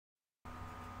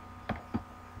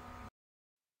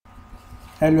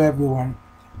Hello everyone,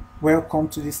 welcome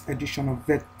to this edition of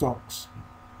Vet Talks.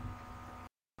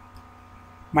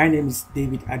 My name is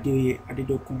David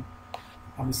Adedokun.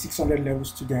 I'm a 600 level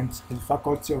student at the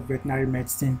Faculty of Veterinary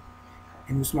Medicine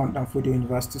in Usman Danfodio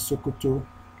University, Sokoto,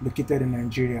 located in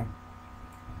Nigeria.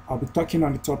 I'll be talking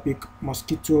on the topic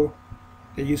mosquito,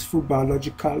 a useful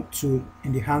biological tool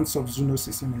in the hands of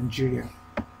zoonoses in Nigeria.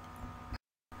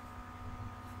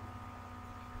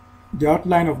 The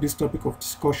outline of this topic of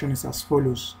discussion is as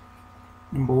follows.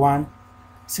 Number 1,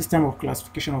 system of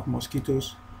classification of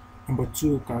mosquitoes. Number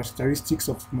 2, characteristics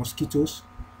of mosquitoes.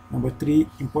 Number 3,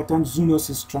 important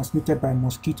zoonoses transmitted by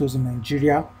mosquitoes in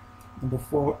Nigeria. Number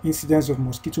 4, incidence of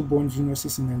mosquito-borne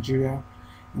zoonoses in Nigeria.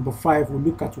 Number 5, we'll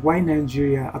look at why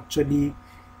Nigeria actually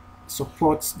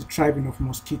supports the thriving of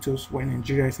mosquitoes, why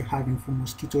Nigeria is a haven for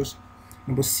mosquitoes.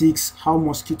 Number 6, how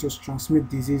mosquitoes transmit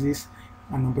diseases.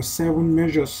 And number 7,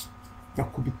 measures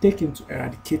that could be taken to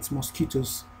eradicate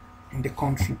mosquitoes in the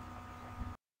country.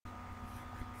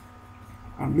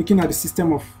 I'm looking at the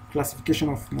system of classification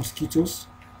of mosquitoes.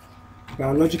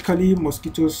 Biologically,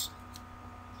 mosquitoes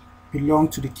belong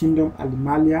to the kingdom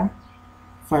Animalia,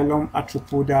 phylum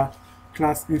Arthropoda,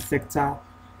 class Insecta,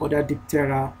 order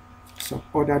Diptera,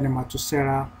 suborder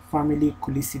Nematocera, family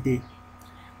Culicidae.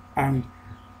 And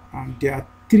there are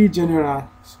 3 genera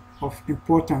of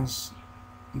importance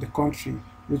in the country,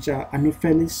 which are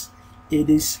Anopheles,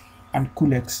 Aedes, and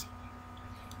Culex.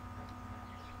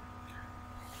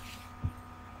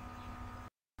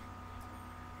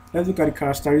 Let's look at the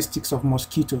characteristics of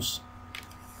mosquitoes.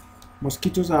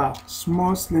 Mosquitoes are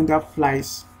small, slender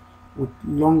flies with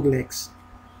long legs.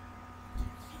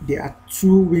 They are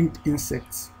 2-winged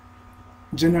insects.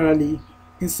 Generally,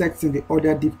 insects in the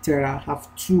order Diptera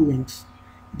have 2 wings.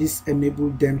 This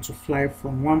enables them to fly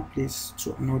from one place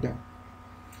to another.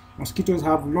 Mosquitoes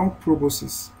have long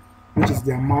proboscis, which is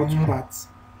their mouth part,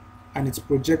 and it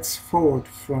projects forward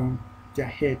from their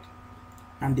head,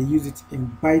 and they use it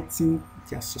in biting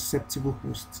their susceptible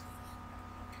host.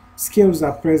 Scales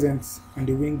are present on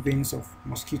the wing veins of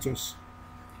mosquitoes.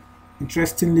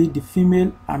 Interestingly, the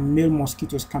female and male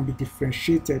mosquitoes can be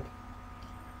differentiated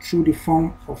through the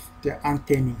form of their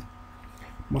antennae.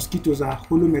 Mosquitoes are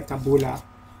holometabola,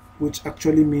 which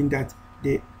actually means that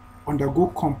they undergo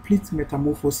complete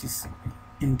metamorphosis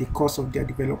in the course of their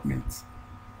development.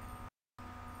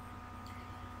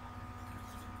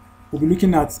 We'll be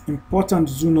looking at important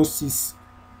zoonoses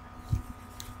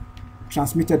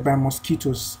transmitted by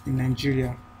mosquitoes in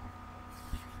Nigeria.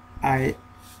 I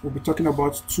will be talking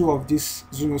about 2 of these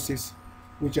zoonoses,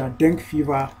 which are dengue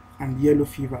fever and yellow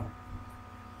fever.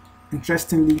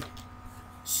 Interestingly,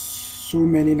 so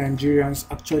many Nigerians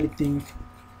actually think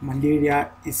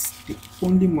malaria is the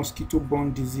only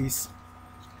mosquito-borne disease,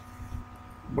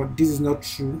 but this is not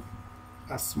true,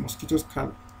 as mosquitoes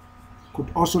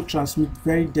could also transmit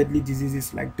very deadly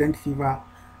diseases like dengue fever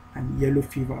and yellow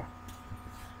fever.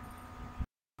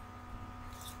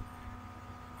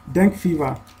 Dengue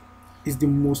fever is the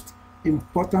most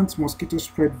important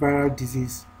mosquito-spread viral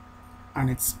disease,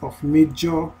 and it's of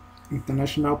major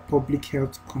international public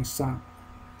health concern.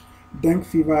 Dengue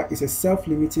fever is a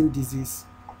self-limiting disease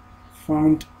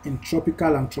found in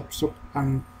tropical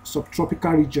and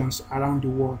subtropical regions around the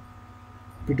world,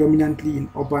 predominantly in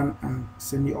urban and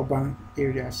semi-urban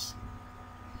areas.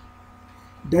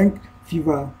 Dengue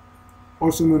fever,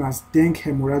 also known as dengue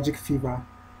hemorrhagic fever,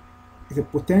 is a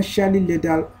potentially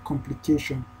lethal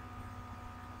complication,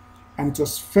 and it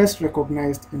was first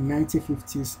recognized in the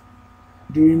 1950s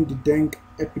during the dengue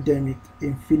epidemic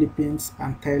in Philippines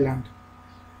and Thailand.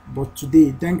 But today,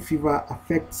 dengue fever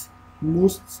affects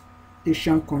most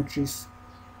Asian countries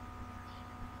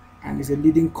and is a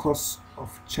leading cause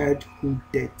of childhood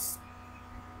deaths.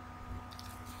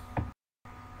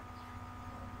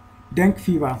 Dengue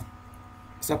fever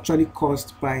is actually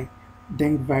caused by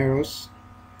dengue virus,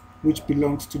 which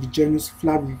belongs to the genus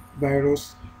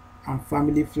Flavivirus and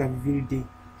family Flaviviridae.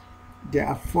 There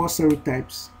are 4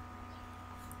 serotypes.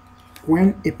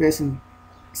 When a person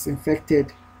is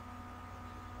infected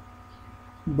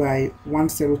by one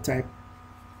serotype,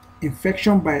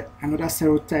 infection by another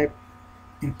serotype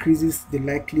increases the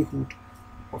likelihood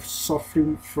of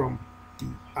suffering from the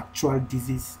actual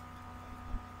disease.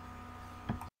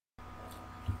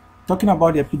 Talking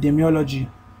about the epidemiology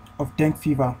of dengue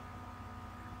fever.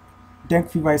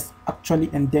 Dengue fever is actually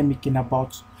endemic in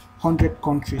about 100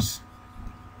 countries,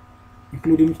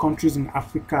 including countries in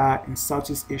Africa, in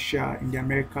Southeast Asia, in the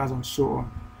Americas, and so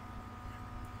on.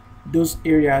 Those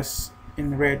areas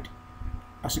in red,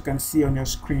 as you can see on your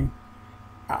screen,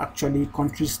 are actually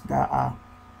countries that are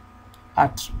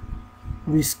at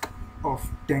risk of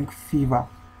dengue fever.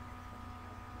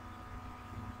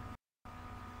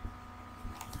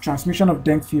 transmission of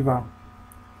dengue fever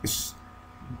is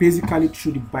basically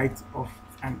through the bite of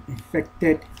an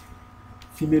infected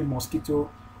female mosquito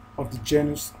of the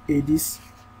genus Aedes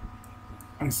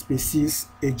and species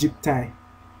Aegypti.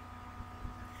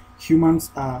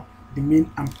 Humans are the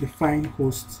main amplifying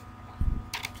hosts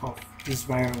of this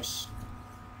virus.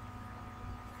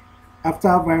 After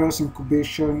virus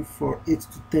incubation for 8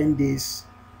 to 10 days,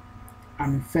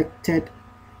 an infected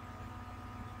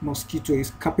mosquito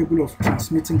is capable of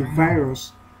transmitting the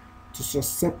virus to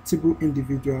susceptible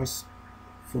individuals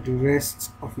for the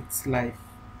rest of its life.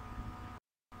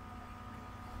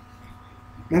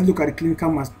 Let's look at the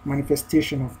clinical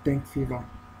manifestation of dengue fever.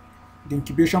 The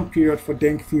incubation period for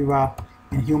dengue fever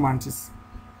in humans is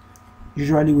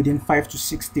usually within 5 to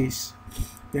 6 days.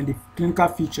 Then the clinical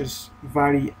features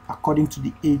vary according to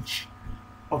the age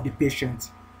of the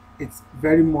patient. It's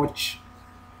very much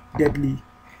deadly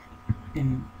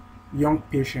in young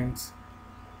patients,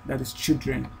 that is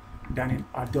children, than in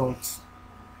adults.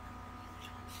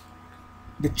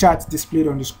 The chart displayed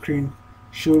on the screen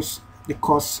shows the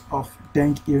cause of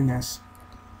dengue illness,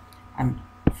 and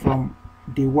from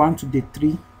day 1 to day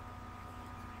 3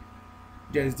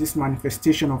 there is this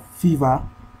manifestation of fever.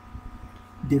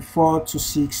 Day 4 to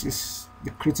 6 is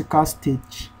the critical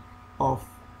stage of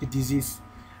the disease,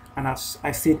 and as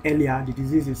I said earlier, the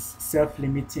disease is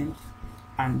self-limiting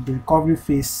and the recovery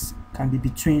phase can be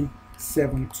between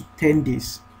 7 to 10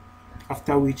 days,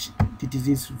 after which the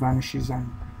disease vanishes,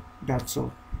 and that's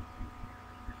all.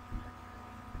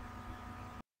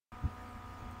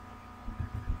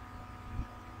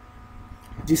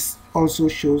 This also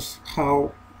shows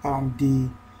how the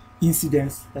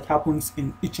incidence that happens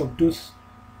in each of those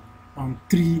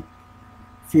 3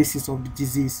 phases of the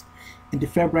disease. In the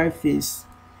febrile phase,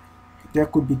 there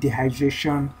could be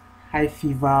dehydration, high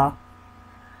fever,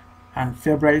 and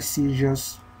febrile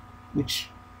seizures, which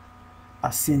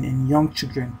are seen in young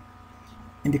children.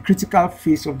 In the critical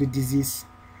phase of the disease,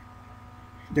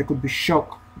 there could be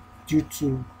shock due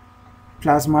to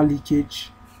plasma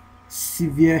leakage,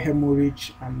 severe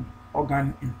hemorrhage, and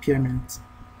organ impairment.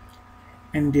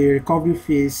 In the recovery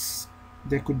phase,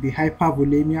 there could be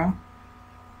hypervolemia,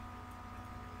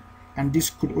 and this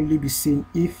could only be seen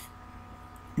if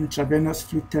intravenous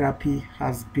fluid therapy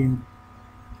has been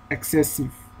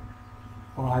excessive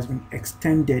or has been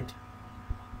extended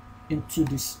into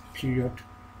this period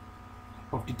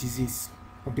of the disease,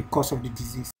 of the course of the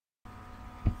disease.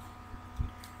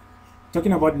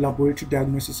 Talking about the laboratory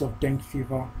diagnosis of dengue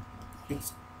fever,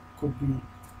 it could be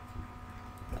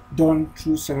done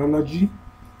through serology,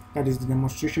 that is the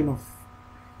demonstration of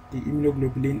the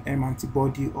immunoglobulin M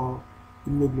antibody or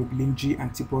immunoglobulin G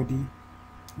antibody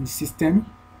in the system.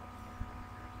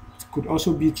 It could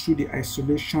also be through the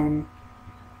isolation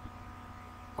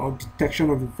or detection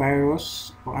of the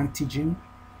virus or antigen.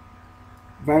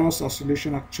 Virus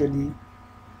isolation actually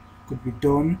could be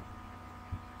done,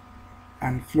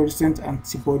 and fluorescent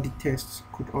antibody tests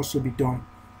could also be done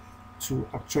to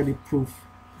actually prove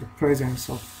the presence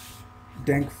of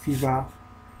dengue fever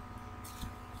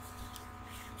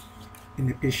in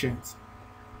the patient.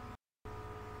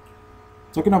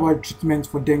 Talking about treatment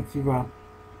for dengue fever,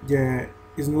 there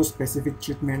is no specific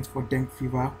treatment for dengue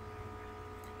fever,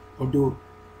 although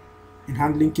in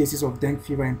handling cases of dengue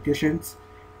fever in patients,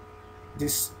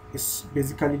 this is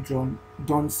basically done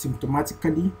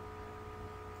symptomatically.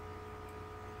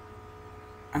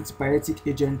 Antipyretic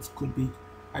agents could be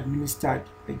administered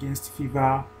against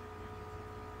fever,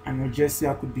 and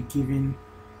analgesia could be given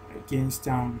against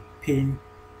pain,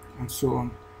 and so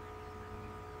on.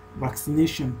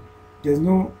 Vaccination. There's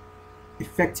no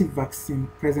effective vaccine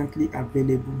presently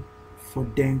available for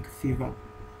dengue fever.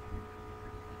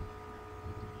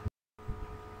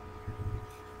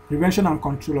 Prevention and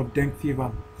control of dengue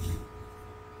fever.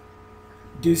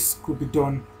 This could be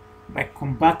done by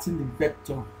combating the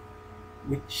vector,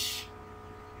 which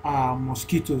are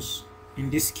mosquitoes in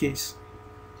this case.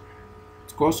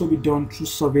 It could also be done through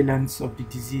surveillance of the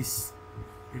disease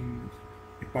in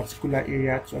a particular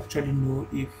area to actually know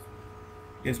if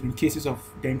there's been cases of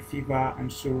dengue fever,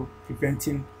 and so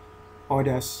preventing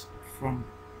others from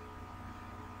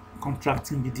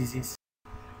contracting the disease.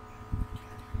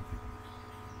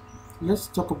 Let's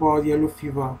talk about yellow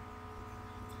fever.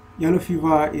 Yellow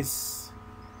fever is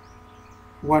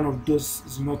one of those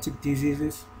zoonotic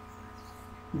diseases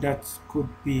that could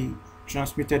be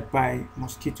transmitted by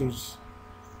mosquitoes.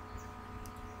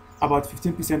 About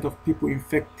 15% of people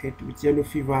infected with yellow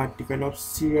fever develop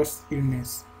serious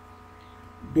illness.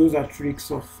 Those at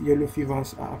risk of yellow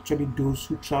fevers are actually those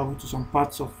who travel to some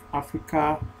parts of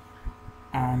Africa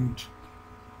and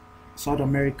South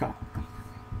America.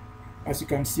 As you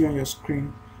can see on your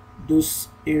screen, those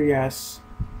areas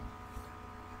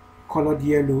colored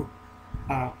yellow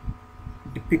are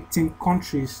depicting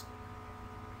countries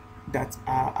that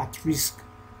are at risk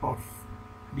of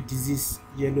the disease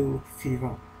yellow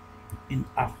fever in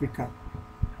Africa.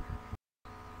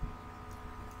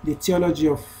 The etiology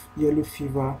of yellow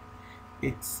fever,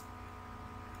 it's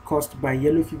caused by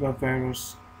yellow fever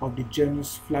virus of the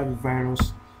genus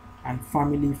Flavivirus and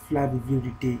family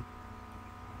Flaviviridae.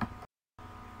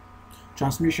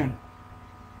 Transmission.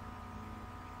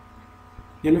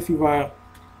 Yellow fever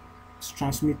is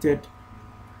transmitted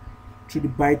through the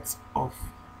bite of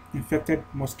infected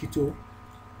mosquito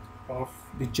of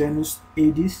the genus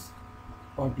Aedes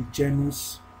or the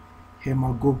genus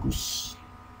Haemococcus.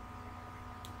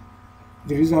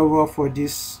 The reservoir for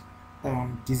this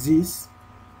disease: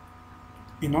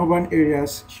 in urban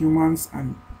areas, humans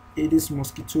and Aedes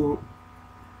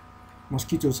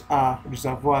mosquitoes are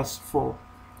reservoirs for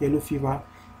yellow fever.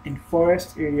 In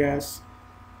forest areas,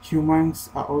 humans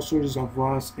are also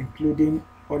reservoirs, including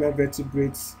other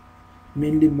vertebrates,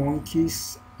 mainly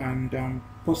monkeys and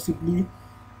possibly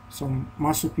some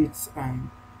marsupials, and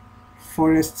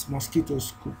forest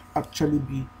mosquitoes could actually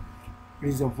be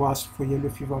reservoirs for yellow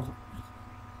fever.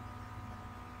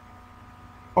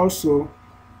 Also,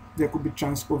 there could be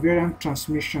transovariant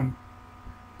transmission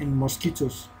in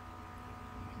mosquitoes,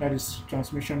 that is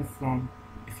transmission from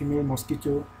a female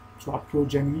mosquito to her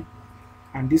progeny,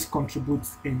 and this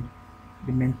contributes in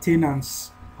the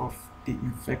maintenance of the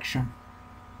infection.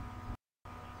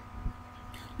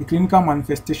 The clinical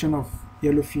manifestation of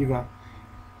yellow fever,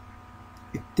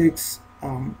 it takes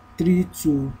 3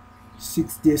 to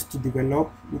 6 days to develop,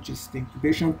 which is the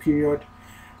incubation period,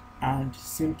 and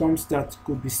symptoms that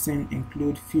could be seen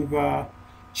include fever,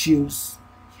 chills,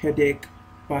 headache,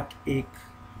 backache,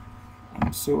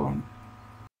 and so on.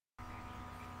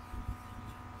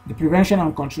 The prevention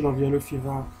and control of yellow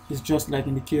fever is just like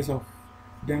in the case of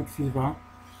dengue fever,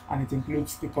 and it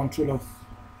includes the control of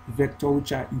vector,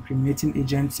 which are incriminating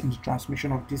agents in the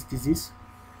transmission of this disease,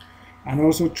 and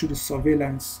also through the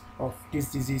surveillance of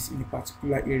this disease in a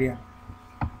particular area.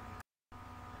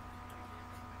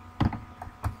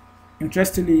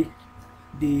 Interestingly,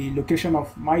 the location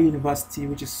of my university,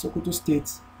 which is Sokoto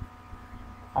State,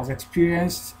 has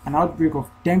experienced an outbreak of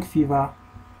dengue fever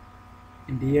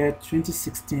in the year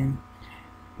 2016,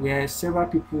 where several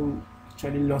people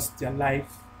actually lost their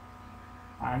life,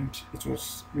 and it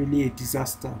was really a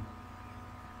disaster.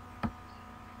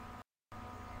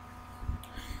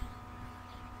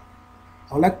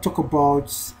 I would like to talk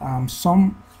about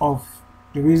some of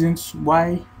the reasons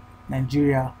why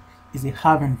Nigeria is a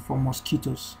haven for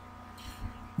mosquitoes.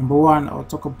 Number one, I'll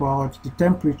talk about the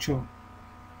temperature.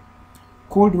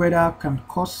 Cold weather can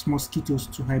cause mosquitoes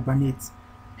to hibernate.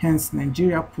 Hence,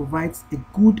 Nigeria provides a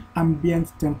good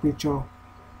ambient temperature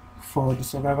for the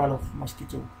survival of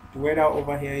mosquito. The weather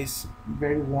over here is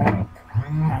very warm,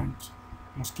 and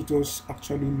mosquitoes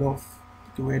actually love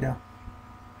the weather.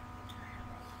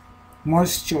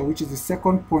 Moisture, which is the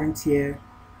second point here.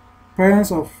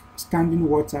 Presence of standing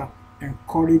water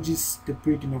encourages the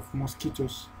breeding of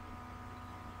mosquitoes.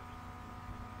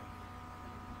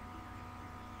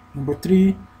 Number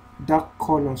three, dark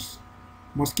colors.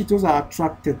 Mosquitoes are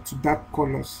attracted to dark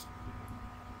colors,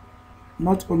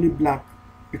 not only black,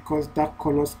 because dark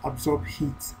colors absorb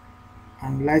heat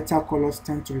and lighter colors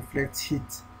tend to reflect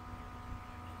heat.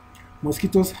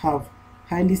 Mosquitoes have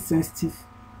highly sensitive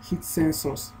heat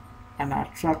sensors and are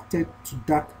attracted to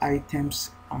dark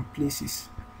items and places.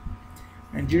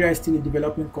 Nigeria is still a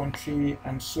developing country,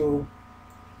 and so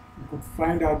you could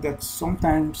find out that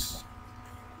sometimes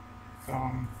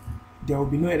there will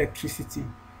be no electricity,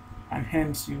 and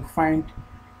hence you find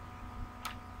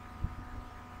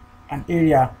an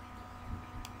area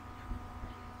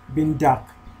being dark.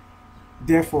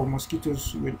 Therefore,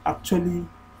 mosquitoes will actually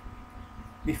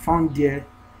be found there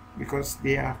because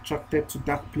they are attracted to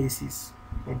dark places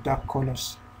or dark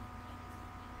colors.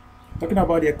 Talking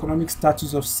about the economic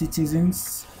status of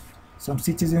citizens, some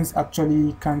citizens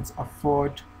actually can't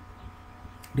afford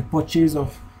the purchase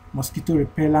of mosquito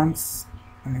repellents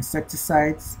and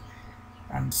insecticides,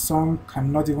 and some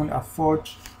cannot even afford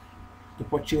the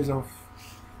purchase of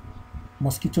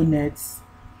mosquito nets,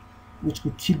 which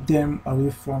could keep them away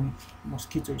from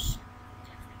mosquitoes.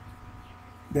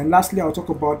 Then lastly, I'll talk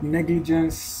about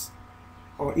negligence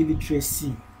or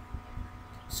illiteracy.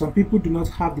 Some people do not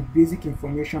have the basic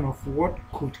information of what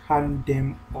could harm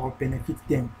them or benefit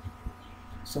them.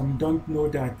 Some don't know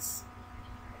that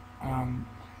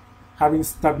having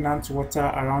stagnant water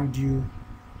around you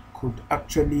could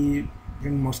actually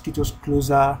bring mosquitoes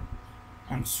closer,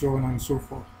 and so on and so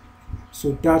forth.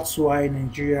 So that's why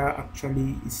Nigeria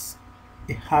actually is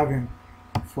a haven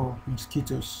for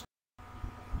mosquitoes.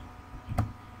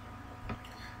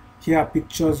 Here are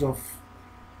pictures of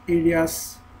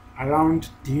areas around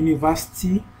the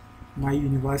university, my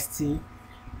university,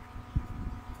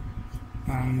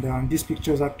 and these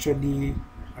pictures actually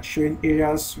are showing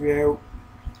areas where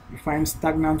you find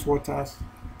stagnant waters,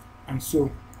 and so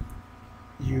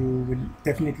you will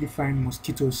definitely find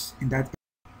mosquitoes in that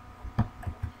area.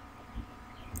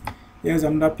 Here's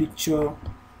another picture.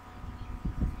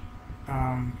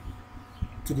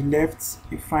 To the left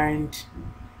you find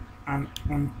an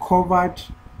uncovered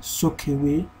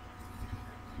soakaway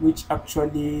which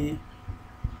actually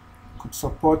could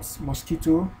support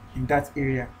mosquito in that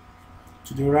area.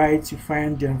 To the right you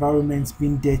find the environment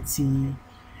being dirty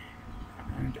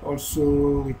and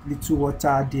also with little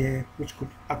water there, which could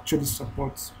actually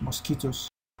support mosquitoes.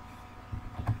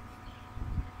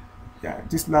 Yeah,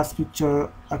 this last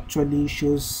picture actually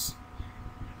shows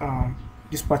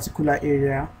this particular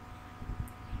area.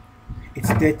 It's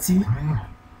dirty,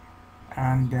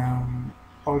 and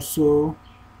also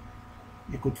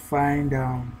you could find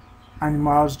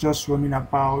animals just roaming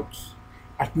about.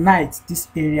 At night, this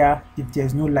area, if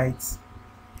there's no light,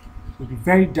 will be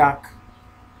very dark,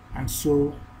 and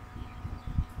so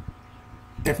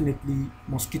definitely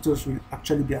mosquitoes will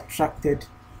actually be attracted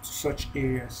to such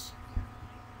areas.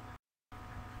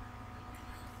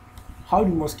 How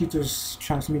do mosquitoes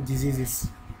transmit diseases?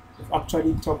 We've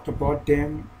actually talked about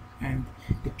them, and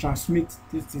they transmit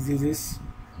these diseases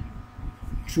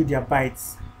through their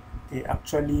bites. They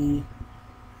actually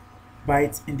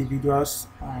bite individuals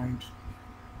and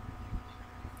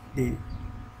they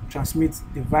transmit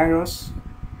the virus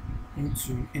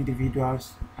into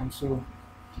individuals, and so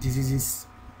diseases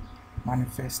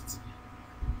manifest.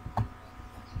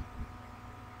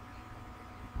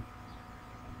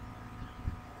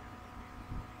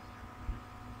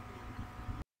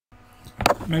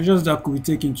 Measures that could be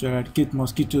taken to eradicate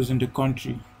mosquitoes in the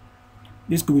country.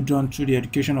 This could be done through the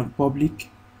education of the public,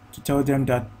 to tell them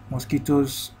that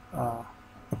mosquitoes are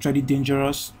actually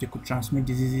dangerous. They could transmit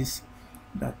diseases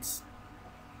that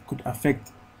could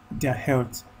affect their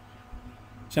health.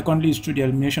 Secondly, is through the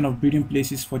elimination of breeding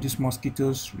places for these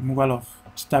mosquitoes, removal of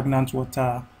stagnant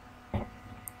water,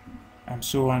 and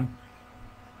so on.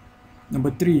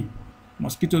 Number 3,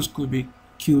 mosquitoes could be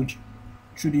killed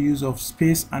through the use of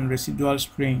space and residual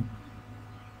spraying.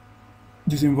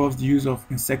 This involves the use of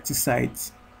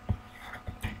insecticides.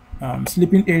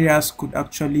 Sleeping areas could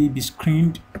actually be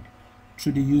screened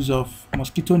through the use of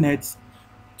mosquito nets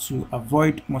to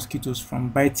avoid mosquitoes from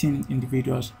biting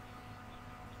individuals.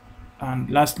 And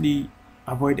lastly,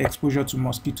 avoid exposure to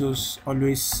mosquitoes.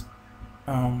 Always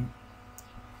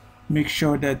make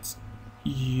sure that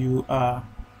you are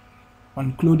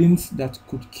on clothing that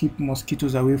could keep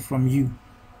mosquitoes away from you.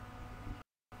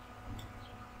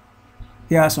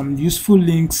 Here are some useful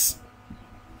links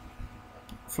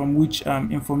from which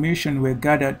information were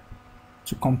gathered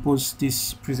to compose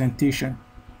this presentation.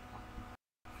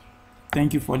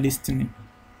 Thank you for listening.